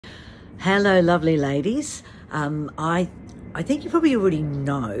Hello, lovely ladies. I think you probably already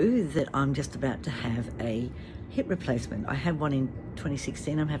know that I'm just about to have a hip replacement. I had one in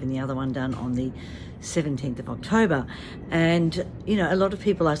 2016. I'm having the other one done on the 17th of October. And, you know, a lot of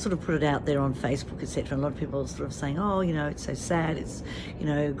people, I sort of put it out there on Facebook, etc. And a lot of people are sort of saying, oh, you know, it's so sad. It's, you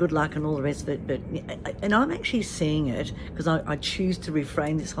know, good luck and all the rest of it. And I'm actually seeing it because I choose to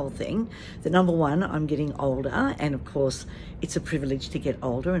reframe this whole thing. That number one, I'm getting older. And of course, it's a privilege to get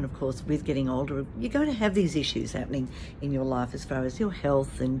older. And of course, with getting older, you're going to have these issues happening in your life as far as your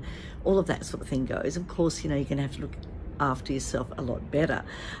health and all of that sort of thing goes. Of course, you know, you're going to have to look after yourself a lot better.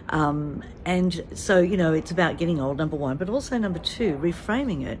 And so, you know, it's about getting old, number one, but also number two,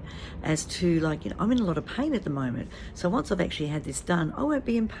 reframing it as to like, you know, I'm in a lot of pain at the moment. So once I've actually had this done, I won't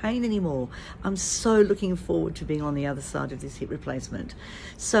be in pain anymore. I'm so looking forward to being on the other side of this hip replacement.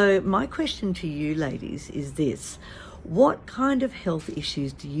 So my question to you ladies is this: what kind of health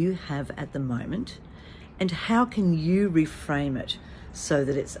issues do you have at the moment? And how can you reframe it so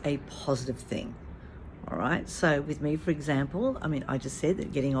that it's a positive thing? All right, so with me, for example, I mean, I just said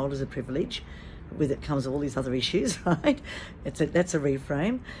that getting old is a privilege. With it comes all these other issues, right? That's a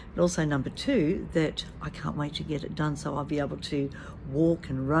reframe. But also number two, that I can't wait to get it done so I'll be able to walk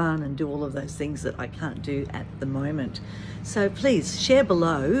and run and do all of those things that I can't do at the moment. So please share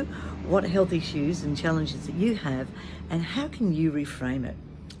below what health issues and challenges that you have and how can you reframe it,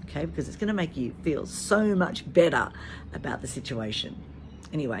 okay? Because it's going to make you feel so much better about the situation.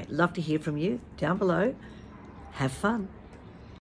 Anyway, love to hear from you down below. Have fun.